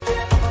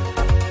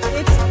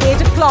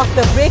o'clock.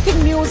 The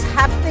breaking news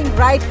happening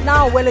right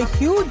now. Well, a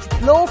huge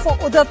blow for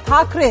Uddhav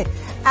Thackeray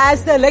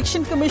as the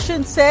Election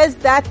Commission says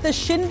that the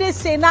Shinde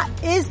Sena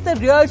is the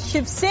real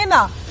Shiv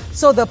Sena.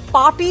 So the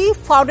party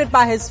founded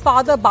by his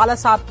father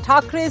Balasaheb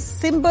Thackre's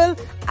symbol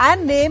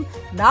and name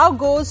now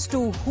goes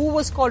to who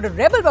was called a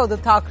rebel by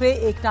Uddhav Thackeray,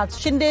 Eknath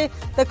Shinde,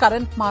 the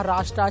current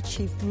Maharashtra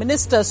Chief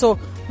Minister. So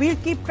we'll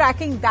keep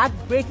tracking that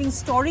breaking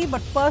story.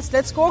 But first,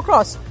 let's go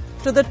across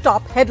to the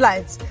top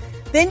headlines.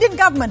 The Indian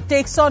government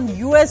takes on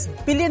US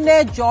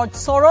billionaire George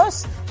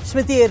Soros.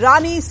 Smriti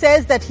Irani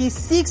says that he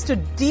seeks to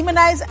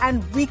demonize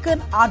and weaken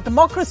our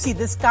democracy.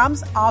 This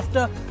comes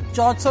after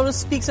George Soros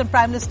speaks on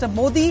Prime Minister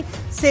Modi,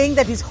 saying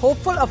that he's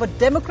hopeful of a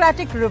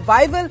democratic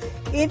revival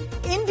in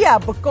India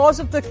because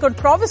of the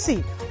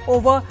controversy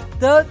over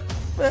the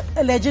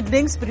alleged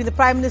links between the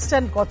Prime Minister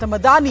and Gautam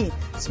Adani.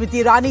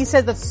 Smriti Irani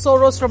says that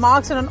Soros'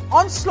 remarks are an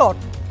onslaught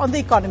on the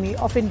economy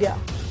of India.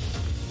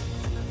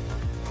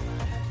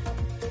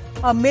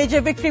 A major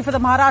victory for the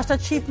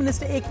Maharashtra Chief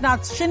Minister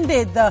Eknath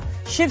Shinde. The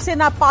Shiv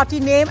Sena party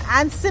name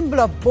and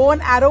symbol of bow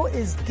and arrow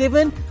is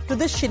given to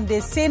the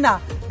Shinde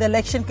Sena. The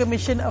Election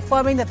Commission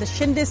affirming that the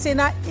Shinde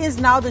Sena is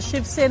now the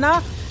Shiv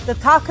Sena. The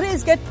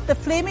Thackerays get the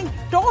flaming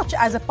torch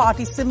as a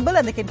party symbol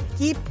and they can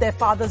keep their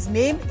father's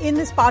name in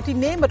his party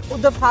name. But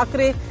Uddhav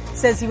Thackeray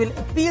says he will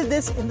appeal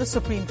this in the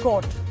Supreme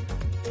Court.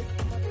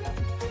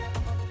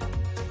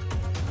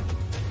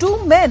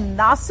 Two men,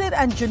 Nasir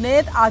and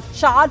Junaid, are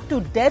charred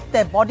to death,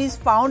 their bodies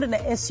found in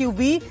an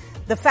SUV.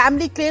 The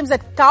family claims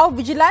that cow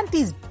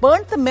vigilantes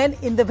burnt the men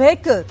in the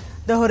vehicle.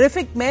 The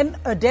horrific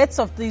deaths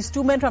of these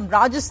two men from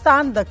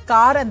Rajasthan, the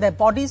car and their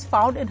bodies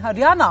found in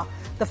Haryana.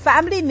 The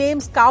family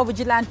names cow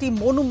vigilante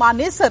Monu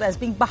Manesar as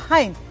being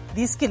behind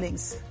these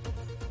killings.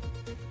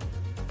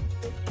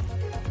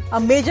 A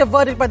major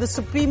verdict by the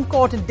Supreme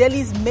Court in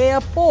Delhi's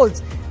mayor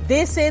polls.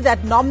 They say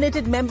that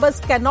nominated members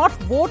cannot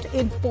vote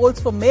in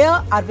polls for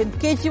mayor. Arvind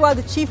Kejriwal,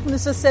 the chief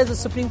minister, says the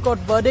Supreme Court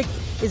verdict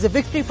is a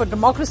victory for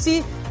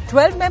democracy.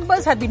 12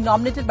 members had been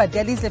nominated by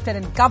Delhi's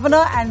lieutenant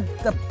governor and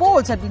the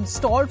polls had been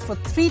stalled for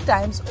 3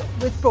 times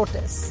with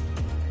protests.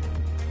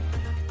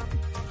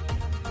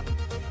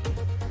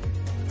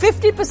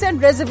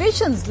 50%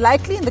 reservations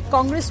likely in the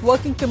Congress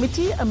Working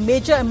Committee. A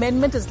major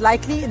amendment is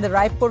likely in the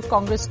Raipur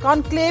Congress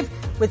conclave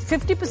with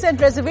 50%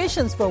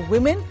 reservations for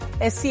women,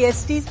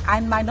 SC/STs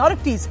and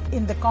minorities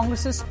in the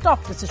Congress's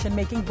top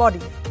decision-making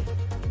body.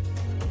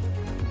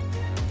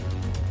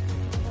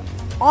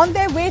 On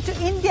their way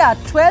to India,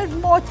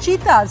 12 more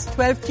cheetahs.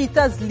 12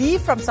 cheetahs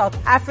leave from South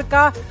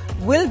Africa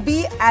will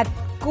be at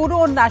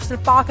Kuro National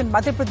Park in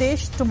Madhya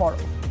Pradesh tomorrow.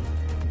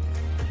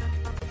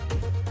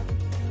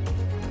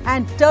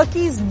 And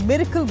Turkey's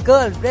miracle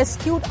girl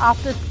rescued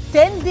after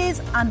 10 days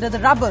under the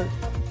rubble.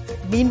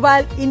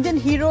 Meanwhile, Indian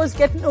heroes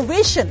get an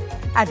ovation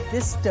at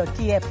this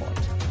Turkey airport.